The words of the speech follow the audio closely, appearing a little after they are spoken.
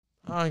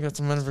I got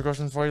some interview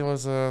questions for you.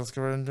 Let's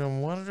get right into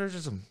them. What is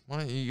racism?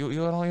 You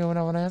don't even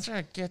have an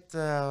answer? Get the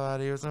hell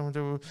out of here. Number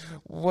two,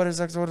 what is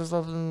sex? What is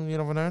love? You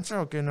don't have an answer?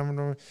 Okay,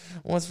 number two,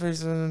 what's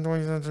racism in the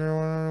 20th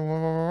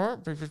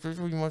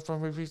century? You must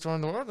probably be strong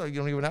in the world. You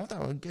don't even have that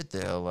one. Get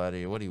the hell out of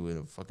here. What are you,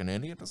 a fucking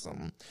idiot or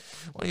something?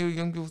 What are you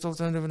young people so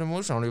sensitive and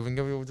emotional? I don't even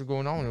give you what's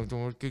going on. You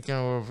don't kick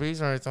out over a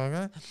face or anything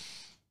like that.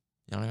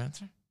 You don't have an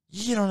answer?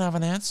 You don't have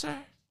an answer?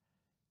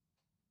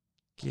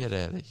 Get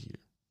out of here.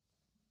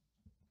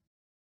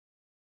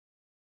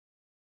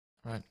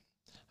 Right.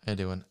 How you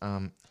doing?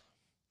 I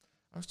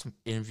have some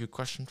interview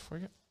questions for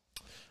you.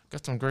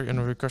 Got some great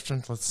interview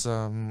questions. Let's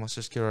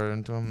just get right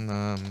into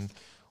them.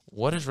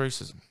 What is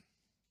racism?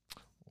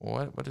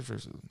 What is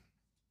racism?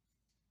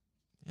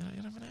 You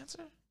don't have an answer?